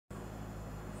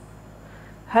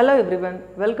Hello everyone,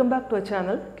 welcome back to our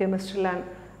channel Chemistry Land.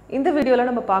 In this video, we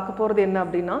will talk about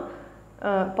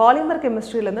polymer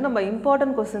chemistry and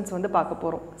important questions. So, this is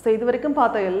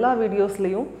all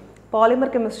videos polymer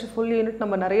chemistry full unit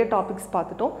we topics.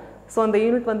 So, the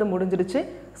unit is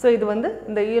so, this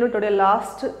is the unit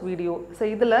last video. So,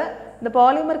 this is the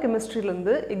polymer chemistry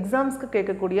exams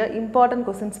important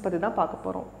questions.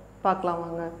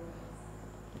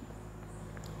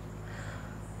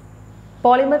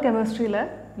 Polymer chemistry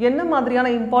என்ன மாதிரியான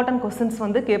important questions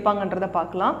வந்து கேட்பாங்கன்றத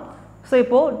பார்க்கலாம். So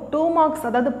இப்போ 2 marks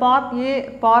அதாவது part A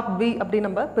part B அப்படி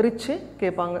நம்ம பிரிச்சு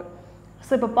கேட்பாங்க.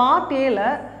 So இப்போ part A ல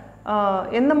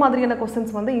என்ன மாதிரியான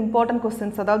questions வந்து important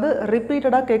questions அதாவது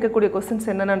repeatedா கேட்கக்கூடிய questions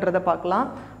என்னன்றத பார்க்கலாம்.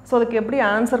 So அதுக்கு எப்படி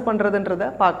ஆன்சர் பண்றதுன்றத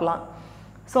பார்க்கலாம்.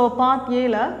 So part A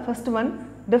ல first one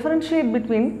differentiate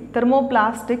between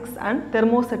thermoplastics and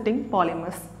thermosetting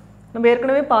polymers. நம்ம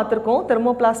ஏற்கனவே பார்த்திருக்கோம்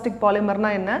thermoplastic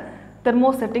polymerனா என்ன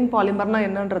thermosetting polymer na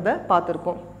என்னன்றத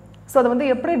பார்த்திருக்கோம். சோ அத வந்து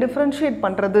எப்படி டிஃபரன்ஷியேட்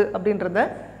பண்றது அப்படின்றத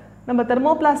நம்ம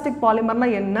thermoplastic polymer na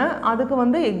என்ன அதுக்கு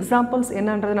வந்து எக்ஸாம்பிள்ஸ்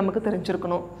என்னன்றது நமக்கு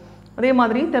தெரிஞ்சிருக்கணும். அதே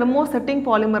மாதிரி thermosetting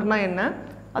polymer na என்ன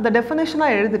அத டெஃபினிஷனா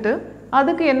எழுதிட்டு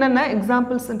அதுக்கு என்னென்ன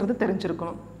எக்ஸாம்பிள்ஸ்ன்றது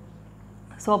தெரிஞ்சிருக்கணும்.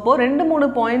 சோ அப்போ ரெண்டு மூணு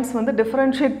பாயிண்ட்ஸ் வந்து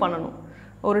டிஃபரன்ஷியேட் பண்ணனும்.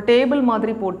 ஒரு டேபிள்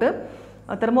மாதிரி போட்டு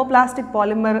thermoplastic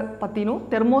polymer பத்தியும்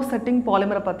thermosetting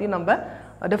polymer பத்தியும் நம்ம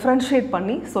டிஃபரன்ஷியேட்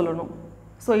பண்ணி சொல்லணும்.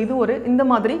 So, இது ஒரு இந்த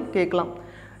மாதிரி கேட்கலாம்.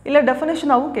 இல்ல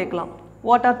டெஃபினிஷனாவும் கேட்கலாம்.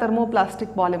 What are thermoplastic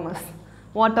polymers?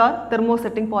 What are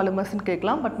thermosetting polymers ன்னு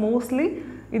கேட்கலாம். But mostly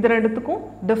இது ரெண்டுத்துக்கும்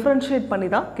differentiate பண்ணி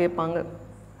தான் கேட்பாங்க.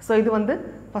 So, இது வந்து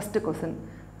first question.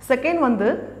 Second வந்து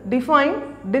define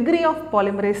degree of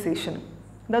polymerization.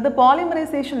 அதாவது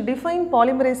polymerization, define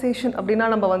polymerization அப்படின்னா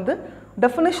நம்ம வந்து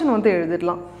definition வந்து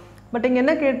எழுதிடலாம். பட் இங்க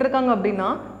என்ன கேட்டிருக்காங்க அப்படின்னா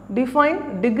define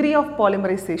degree of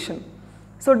polymerization.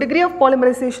 So, degree of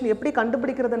polymerization எப்படி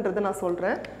கண்டுபிடிக்கிறதுன்றதை நான்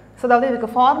சொல்றேன். So, அதாவது இதுக்கு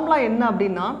ஃபார்முலா என்ன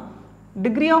அப்படின்னா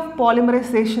degree of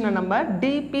polymerization நம்ம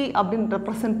dP அப்படின்னு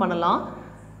ரெப்ரசன்ட் பண்ணலாம்.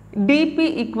 dP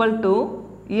equal to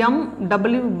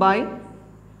mw by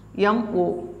mo.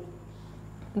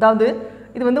 அதாவது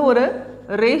இது வந்து ஒரு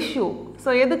ரேஷியோ. ஸோ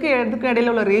எதுக்கு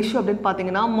இடையில உள்ள ரேஷியோ அப்படின்னு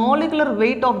பார்த்தீங்கன்னா molecular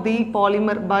weight of the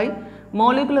polymer by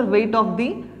molecular weight of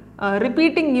the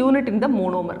repeating unit in the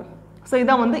monomer. So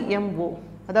இதான் வந்து mo.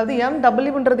 அதாவது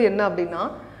mw என்ன அப்படின்னா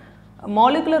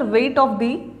molecular weight of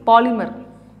the polymer.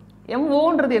 mo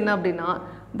ன்றது என்ன அப்படின்னா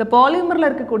இந்த பாலிமர்ல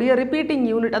இருக்கக்கூடிய ரிப்பீட்டிங்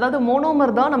யூனிட், அதாவது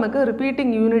மோனோமர் தான் நமக்கு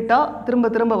ரிப்பீட்டிங் யூனிட்டா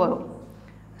திரும்ப வரும்.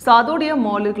 ஸோ அதோடைய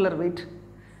molecular weight.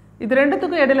 இது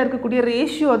ரெண்டுத்துக்கும் இடையில இருக்கக்கூடிய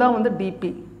ரேஷியோ தான் வந்து dP.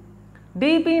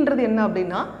 dPன்றது என்ன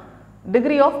அப்படின்னா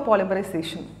degree of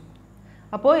polymerization.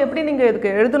 அப்போ எப்படி நீங்க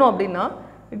இதுக்கு எழுதணும் அப்படின்னா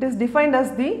it is defined as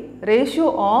the ratio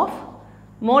of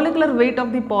molecular weight of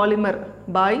the polymer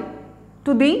by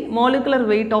to the molecular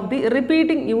weight of the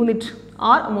repeating unit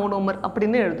or monomer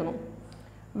அப்படினு எழுதணும்.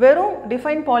 வெறும்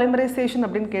define polymerization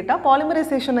அப்படினு கேட்டா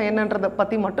polymerization என்னன்றத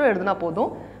பத்தி மட்டும் எழுதினா போதும்.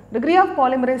 degree of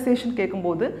polymerization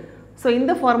கேக்கும்போது சோ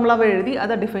இந்த ஃபார்முலாவை எழுதி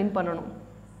அத டிஃபைன் பண்ணனும்.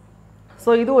 சோ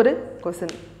இது ஒரு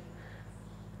question.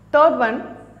 Third one,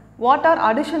 what are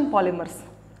addition polymers?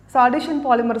 So addition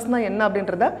polymers னா என்ன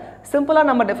அப்படின்றத சிம்பிளா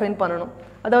நம்ம டிஃபைன் பண்ணனும்.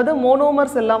 அதாவது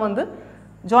monomers எல்லாம் வந்து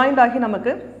joined ஆகி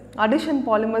நமக்கு addition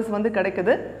polymers வந்து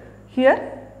கிடைக்குது here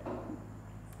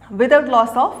without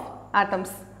loss of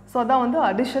atoms. So அதான் வந்து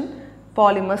addition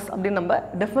polymers அப்படி நம்ம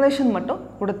definition மட்டும்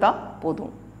கொடுத்தா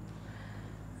போதும்.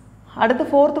 அடுத்து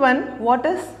fourth one, what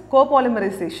is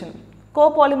copolymerization?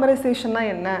 Copolymerization னா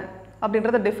என்ன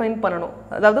அப்படின்றத டிஃபைன் பண்ணனும்.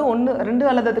 அதாவது ரெண்டு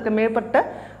அல்லது அதுக்கு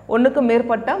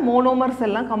மேற்பட்ட மோனோமர்ஸ்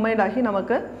எல்லாம் கம்பைன்ட் ஆகி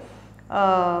நமக்கு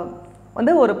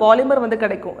வந்து ஒரு பாலிமர் வந்து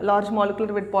கிடைக்கும். Large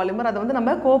molecular wait polymer. அது வந்து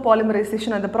நம்ம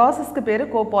கோபாலிமரைசேஷன், அந்த ப்ராசஸ்க்கு பேரு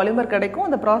கோபாலிமர் கிடைக்கும்.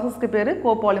 அந்த ப்ராசஸ்க்கு பேரு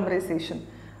கோபாலிமரைசேஷன்.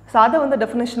 ஸோ அதை வந்து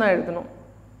டெஃபினேஷனாக எழுதணும்.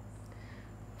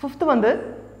 ஃபிஃப்த்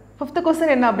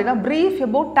क्वेश्चन என்ன அப்படின்னா brief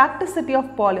about tacticity of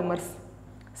polymers.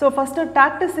 So first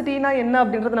டாக்டிசிட்டினா என்ன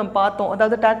அப்படின்றது நம்ம பார்த்தோம்.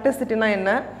 அதாவது டாக்டிசிட்டினா என்ன,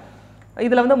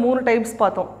 இதில் வந்து 3 டைப்ஸ்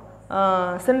பார்த்தோம்.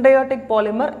 சின்டயாட்டிக்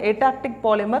பாலிமர், ஏடாக்டிக்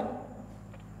பாலிமர்,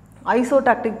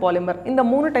 ஐசோடாக்டிக் பாலிமர். இந்த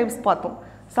 3 டைப்ஸ் பார்த்தோம்.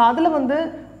 ஸோ அதில் வந்து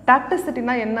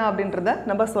டாக்டிசிட்டினா என்ன அப்படின்றத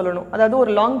நம்ம சொல்லணும். அதாவது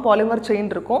ஒரு லாங் பாலிமர் செயின்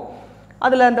இருக்கும்.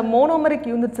 அதில் அந்த மோனோமரிக்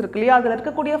யூனிட்ஸ் இருக்கு இல்லையா, அதில்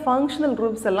இருக்கக்கூடிய ஃபங்க்ஷனல்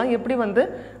குரூப்ஸ் எல்லாம் எப்படி வந்து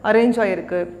அரேஞ்ச்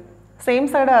ஆகிருக்கு, சேம்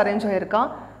சைடாக அரேஞ்ச் ஆகிருக்கா,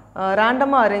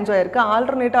 ரேண்டமாக அரேஞ்ச் ஆகிருக்கா,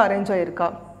 ஆல்டர்னேட்டாக அரேஞ்ச் ஆகிருக்கா.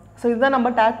 ஸோ இதுதான் நம்ம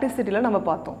டாக்டிசிட்டியில் நம்ம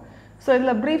பார்த்தோம். ஸோ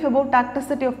இதில் ப்ரீஃப் அபவுட்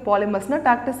டாக்டிசிட்டி ஆஃப் பாலிமர்ஸ்னால்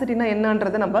டாக்டிசிட்டினா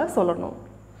என்னன்றதை நம்ம சொல்லணும்.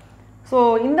 ஸோ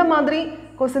இந்த மாதிரி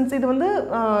கொஸ்டின்ஸ் இது வந்து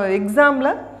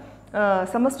எக்ஸாமில்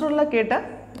செமஸ்டரில் கேட்ட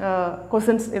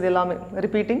questions இது எல்லாமே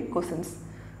repeating questions.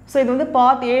 So இது வந்து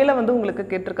part A ல வந்து உங்களுக்கு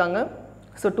கேட்டிருக்காங்க.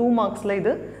 So 2 marksல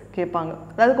இது கேட்பாங்க.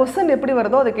 அதாவது question எப்படி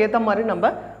வருதோ அதுக்கு ஏத்த மாதிரி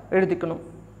நம்ம எழுதிக்கணும்.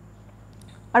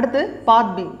 அடுத்து part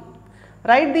B.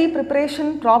 Write the preparation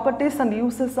properties and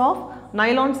uses of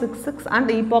nylon 66 and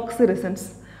epoxy resins.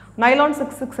 Nylon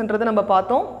 66 என்றது நம்ம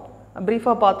பார்த்தோம்,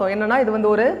 பிரீஃபாக பார்த்தோம். என்னன்னா இது வந்து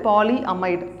ஒரு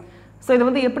பாலிஅமைடு. ஸோ இது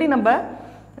வந்து எப்படி நம்ம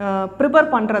ப்ரிப்பேர்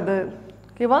பண்ணுறது,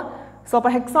 ஓகேவா? ஸோ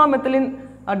அப்போ ஹெக்ஸாமெத்திலின்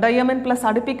டையமின் ப்ளஸ்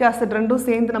அடிபிக் ஆசிட் ரெண்டும்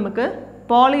சேர்ந்து நமக்கு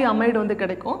பாலிஅமைடு வந்து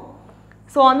கிடைக்கும்.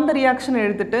 ஸோ அந்த ரியாக்ஷனை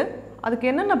எடுத்துட்டு அதுக்கு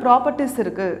என்னென்ன ப்ராப்பர்ட்டிஸ்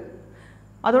இருக்குது,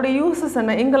 அதோடைய யூஸஸ்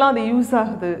என்ன, எங்கெல்லாம் அது யூஸ்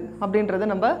ஆகுது அப்படின்றத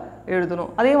நம்ம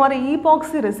எழுதணும். அதே மாதிரி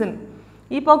ஈபாக்சி ரெசின்,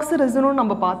 ஈபாக்சி ரெசினும்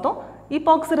நம்ம பார்த்தோம்.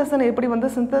 ஈபாக்சி ரெசின் எப்படி வந்து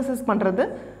சிந்தசிஸ் பண்ணுறது,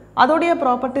 அதோடைய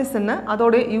ப்ராப்பர்ட்டிஸ் என்ன,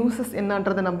 அதோடைய யூஸஸ்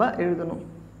என்னன்றதை நம்ம எழுதணும்.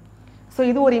 ஸோ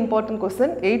இது ஒரு இம்பார்ட்டன்ட்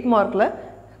கொஸ்டின், 8 மார்க்கில்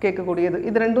கேட்கக்கூடியது.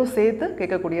 இது ரெண்டும் சேர்த்து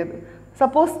கேட்கக்கூடியது.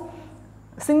 சப்போஸ்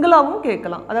சிங்கிளாகவும்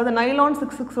கேட்கலாம், அதாவது நைலான்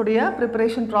 66 உடைய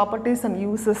ப்ரிப்பரேஷன் ப்ராப்பர்ட்டிஸ் அண்ட்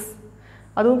யூசஸ்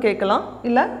அதுவும் கேட்கலாம்.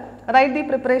 இல்லை right the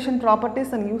preparation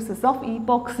properties and uses of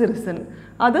epoxy resin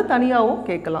அது தனியாகவும்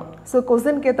கேட்கலாம். ஸோ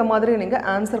கொஸ்டினுக்கு ஏற்ற மாதிரி நீங்கள்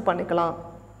ஆன்சர் பண்ணிக்கலாம்.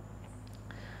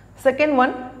 Second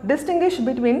one, distinguish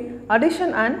between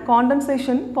addition and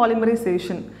condensation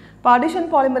polymerisation. இப்போ அடிஷன்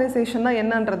பாலிமரைசேஷன்னா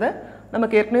என்னன்றதை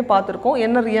நமக்கு ஏற்கனவே பார்த்துருக்கோம்,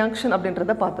 என்ன ரியாக்ஷன்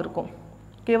அப்படின்றத பார்த்துருக்கோம்,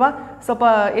 ஓகேவா? ஸோ இப்போ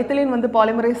எத்திலின் வந்து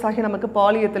பாலிமரைஸ் ஆகி நமக்கு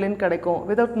பாலிஎத்திலின் கிடைக்கும்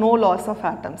without no loss of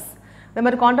atoms. அதே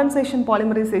மாதிரி காண்டன்சேஷன்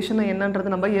பாலிமரைசேஷன் என்னன்றது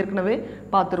நம்ம ஏற்கனவே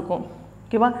பார்த்துருக்கோம்,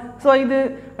 ஓகேவா? ஸோ இது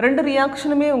ரெண்டு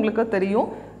ரியாக்ஷனுமே உங்களுக்கு தெரியும்.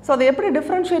 ஸோ அதை எப்படி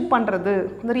டிஃப்ரென்ஷியேட் பண்ணுறது,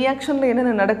 இந்த ரியாக்ஷனில்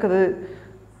என்னென்ன நடக்குது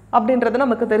அப்படின்றது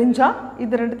நமக்கு தெரிஞ்சால்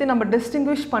இது ரெண்டுத்தையும் நம்ம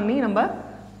டிஸ்டிங்விஷ் பண்ணி நம்ம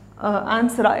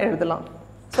ஆன்சராக எழுதலாம்.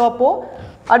 ஸோ அப்போது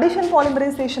அடிஷன்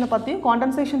பாலிமரைசேஷனை பற்றியும்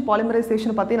காண்டன்சேஷன்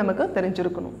பாலிமரைசேஷனை பற்றி நமக்கு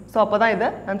தெரிஞ்சிருக்கணும். ஸோ அப்போ தான் இதை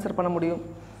ஆன்சர் பண்ண முடியும்.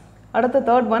 அடுத்த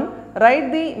third one, right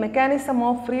the mechanism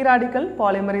of free radical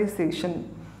polymerisation.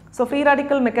 So free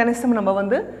radical mechanism நம்ம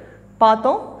வந்து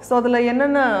பார்த்தோம். ஸோ அதில்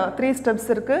என்னென்ன 3 ஸ்டெப்ஸ்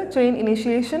இருக்குது, chain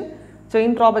initiation,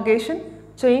 chain propagation,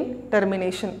 chain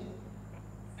termination.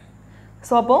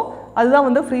 So அப்போது அதுதான்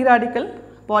வந்து ஃப்ரீ ராடிக்கல்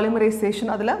பாலிமரைசேஷன்.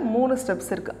 அதில் 3 ஸ்டெப்ஸ்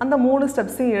இருக்குது. அந்த 3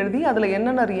 ஸ்டெப்ஸையும் எழுதி அதில்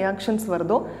என்னென்ன ரியாக்ஷன்ஸ்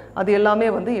வருதோ அது எல்லாமே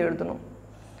வந்து எழுதணும்.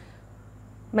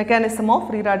 Mechanism of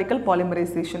free radical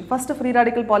polymerisation. First free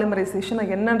radical polymerisation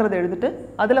என்னன்றதை எழுதிட்டு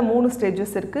அதில் 3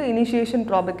 ஸ்டேஜஸ் இருக்குது, இனிஷியேஷன்,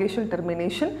 ப்ராபகேஷன்,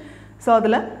 டெர்மினேஷன். ஸோ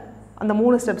அதில் அந்த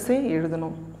 3 ஸ்டெப்ஸையும்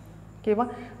எழுதணும், ஓகேவா?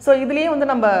 ஸோ இதுலேயே வந்து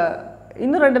நம்ம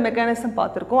இன்னும் 2 மெக்கானிசம்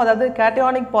பார்த்துருக்கோம், அதாவது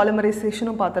கேட்டயானிக்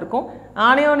பாலிமரைசேஷனும் பார்த்துருக்கோம்,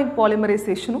 ஆனியானிக்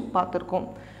பாலிமரைசேஷனும் பார்த்துருக்கோம்.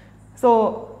 ஸோ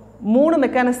 3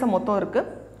 மெக்கானிசம் மொத்தம் இருக்குது.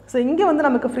 ஸோ இங்கே வந்து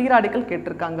நமக்கு ஃப்ரீ ராடிக்கல்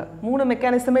கேட்டிருக்காங்க. 3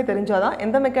 மெக்கானிசமே தெரிஞ்சாதான்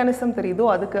எந்த மெக்கானிசம் தெரியுதோ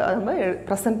அதுக்கு நம்ம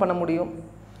ப்ரெசென்ட் பண்ண முடியும்.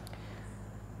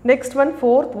 Next one,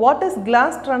 fourth, what is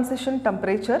class transition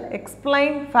temperature,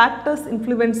 explain factors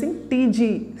influencing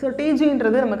DG. So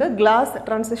டிஜின்றது நமக்கு கிளாஸ்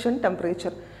ட்ரான்சிஷன்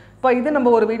டெம்பரேச்சர். இப்போ இது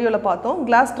நம்ம ஒரு வீடியோவில் பார்த்தோம்.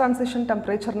 கிளாஸ் ட்ரான்சிஷன்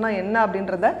டெம்பரேச்சர்னால் என்ன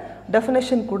அப்படின்றத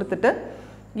டெஃபினேஷன் கொடுத்துட்டு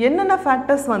என்னென்ன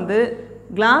ஃபேக்டர்ஸ் வந்து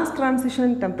கிளாஸ்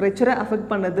ட்ரான்சிஷன் டெம்பரேச்சரை அஃபெக்ட்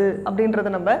பண்ணுது அப்படின்றத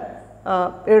நம்ம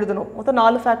எழுதணும். மொத்தம்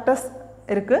 4 ஃபேக்டர்ஸ்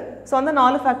இருக்குது. ஸோ அந்த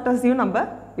 4 ஃபேக்டர்ஸையும் நம்ம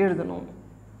எழுதணும்.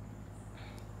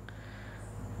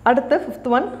 அடுத்து fifth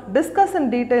one, discuss in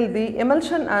detail the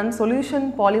emulsion and solution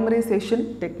polymerisation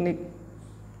technique.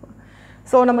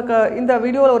 So நமக்கு இந்த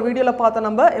வீடியோவில் ஒரு வீடியோவில் பார்த்தோம்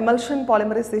நம்ம எமல்ஷன்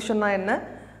பாலிமரைசேஷன்னா என்ன,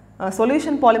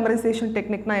 சொல்யூஷன் பாலிமரைசேஷன்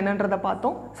டெக்னிக்னா என்னன்றதை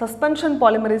பார்த்தோம், சஸ்பென்ஷன்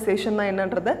பாலிமரைசேஷன்னா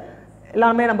என்னன்றதை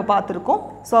எல்லாமே நம்ம பார்த்துருக்கோம்.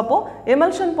 ஸோ அப்போது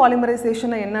எமல்ஷன்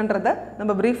பாலிமரைசேஷனை என்னன்றதை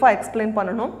நம்ம ப்ரீஃபாக எக்ஸ்பிளைன்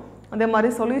பண்ணணும். அதே மாதிரி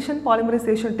சொல்யூஷன்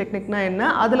பாலிமரைசேஷன் டெக்னிக்னா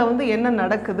என்ன, அதில் வந்து என்ன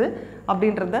நடக்குது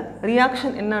அப்படின்றத,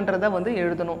 ரியாக்ஷன் என்னன்றதை வந்து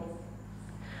எழுதணும்,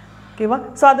 ஓகேவா?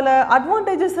 ஸோ அதில்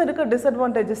அட்வான்டேஜஸ் இருக்குது,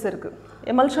 டிஸ்அட்வான்டேஜஸ் இருக்குது.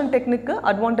 எமல்ஷன் டெக்னிக்கு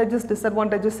அட்வான்டேஜஸ்,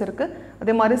 டிஸ்அட்வான்டேஜஸ் இருக்குது.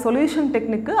 அதே மாதிரி சொல்யூஷன்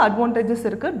டெக்னிக்கு அட்வான்டேஜஸ்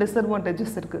இருக்குது,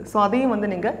 டிஸ்அட்வான்டேஜஸ் இருக்குது. ஸோ அதையும் வந்து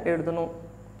நீங்கள் எழுதணும்.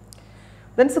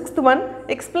 தென் sixth one,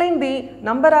 explain the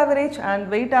number average and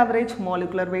wait average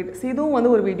molecular wait. இதுவும்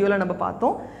வந்து ஒரு வீடியோவில் நம்ம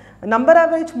பார்த்தோம். நம்பர்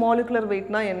ஆவரேஜ் மாலிகுலர்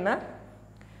வெயிட்னா என்ன,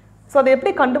 ஸோ அதை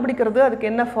எப்படி கண்டுபிடிக்கிறது, அதுக்கு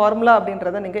என்ன ஃபார்முலா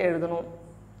அப்படின்றத நீங்கள் எழுதணும்.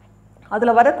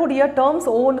 அதில் வரக்கூடிய டேர்ம்ஸ்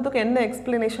ஒவ்வொன்றுத்துக்கும் என்ன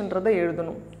எக்ஸ்பிளனேஷன்றதை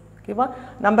எழுதணும், ஓகேவா?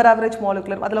 நம்பர் ஆவரேஜ்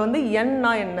மாலிகுலர், அதில் வந்து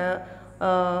என்னா என்ன,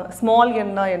 ஸ்மால்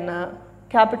என்னா என்ன,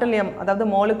 கேபிட்டல் எம் அதாவது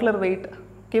மாலிகுலர் வெயிட்,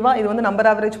 ஓகேவா? இது வந்து நம்பர்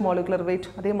ஆவரேஜ் மாலிகுலர் வெயிட்.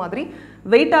 அதே மாதிரி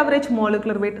wait average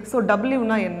molecular wait, so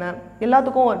டபிள்யூனா என்ன,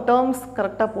 எல்லாத்துக்கும் டேர்ம்ஸ்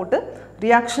கரெக்டாக போட்டு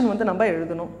ரியாக்ஷன் வந்து நம்ம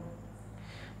எழுதணும்.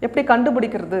 எப்படி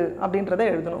கண்டுபிடிக்கிறது அப்படின்றத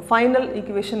எழுதணும். ஃபைனல்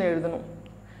ஈக்குவேஷன் எழுதணும்.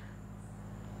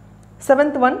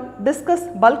 Seventh one, discuss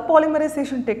bulk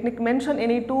polymerization technique. Mention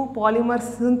any 2 polymers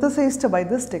synthesized by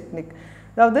this technique.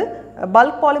 அதாவது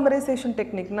bulk polymerization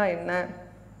techniqueனா என்ன,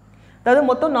 அதாவது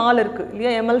மொத்தம் 4 இருக்குது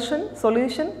இல்லையா, emulsion,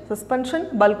 solution, suspension,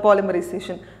 bulk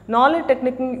polymerisation. 4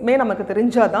 டெக்னிக்குமே நமக்கு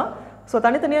தெரிஞ்சாதான் ஸோ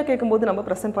தனித்தனியாக கேட்கும்போது நம்ம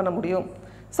ப்ரெசென்ட் பண்ண முடியும்.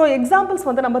 ஸோ எக்ஸாம்பிள்ஸ்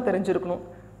வந்து நம்ம தெரிஞ்சிருக்கணும்.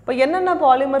 இப்போ என்னென்ன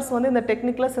பாலிமர்ஸ் வந்து இந்த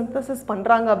டெக்னிக்கில் சிந்தசிஸ்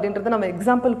பண்ணுறாங்க அப்படின்றத நம்ம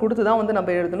எக்ஸாம்பிள் கொடுத்து தான் வந்து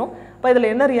நம்ம எழுதணும். இப்போ இதில்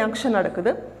என்ன ரியாக்ஷன்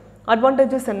நடக்குது,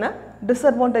 அட்வான்டேஜஸ் என்ன,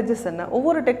 டிஸ்அட்வான்டேஜஸ் என்ன,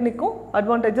 ஒவ்வொரு டெக்னிக்கும்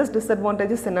அட்வான்டேஜஸ்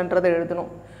டிஸ்அட்வான்டேஜஸ் என்னன்றதை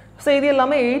எழுதணும். ஸோ இது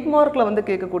எல்லாமே 8 மார்க்கில் வந்து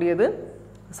கேட்கக்கூடியது.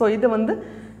 ஸோ இது வந்து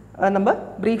நம்ம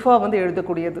ப்ரீஃபாக வந்து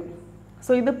எழுதக்கூடியது.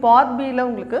 ஸோ இது பார்ட் பியில்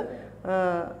உங்களுக்கு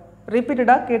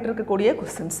ரிப்பீட்டடாக கேட்டிருக்கக்கூடிய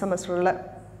கொஸ்டின்ஸ் செமஸ்டரில்.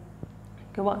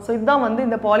 ஓகேவா? ஸோ இதுதான் வந்து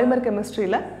இந்த பாலிமர்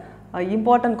கெமிஸ்ட்ரியில்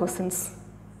இம்பார்ட்டன்ட் கொஸ்டின்ஸ்.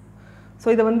 ஸோ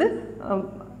இதை வந்து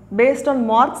பேஸ்ட் ஆன்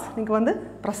மார்க்ஸ் நீங்கள் வந்து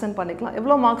ப்ரெசென்ட் பண்ணிக்கலாம்.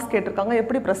 எவ்வளோ மார்க்ஸ் கேட்டிருக்காங்க,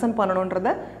 எப்படி ப்ரெசென்ட்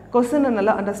பண்ணணுன்றதை கொஸ்டினை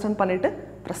நல்லா அண்டர்ஸ்டாண்ட் பண்ணிவிட்டு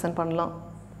ப்ரெசென்ட் பண்ணலாம்.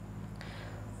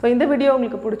 ஸோ இந்த வீடியோ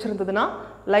உங்களுக்கு பிடிச்சிருந்ததுன்னா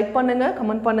லைக் பண்ணுங்கள்,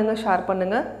 கமெண்ட் பண்ணுங்கள், ஷேர்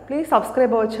பண்ணுங்கள். Please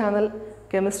subscribe our channel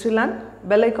chemistry land,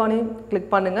 bell ஐக்கானையும்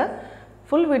கிளிக் பண்ணுங்கள்.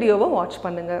 ஃபுல் வீடியோவை வாட்ச்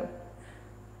பண்ணுங்கள்.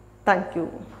 தேங்க்யூ.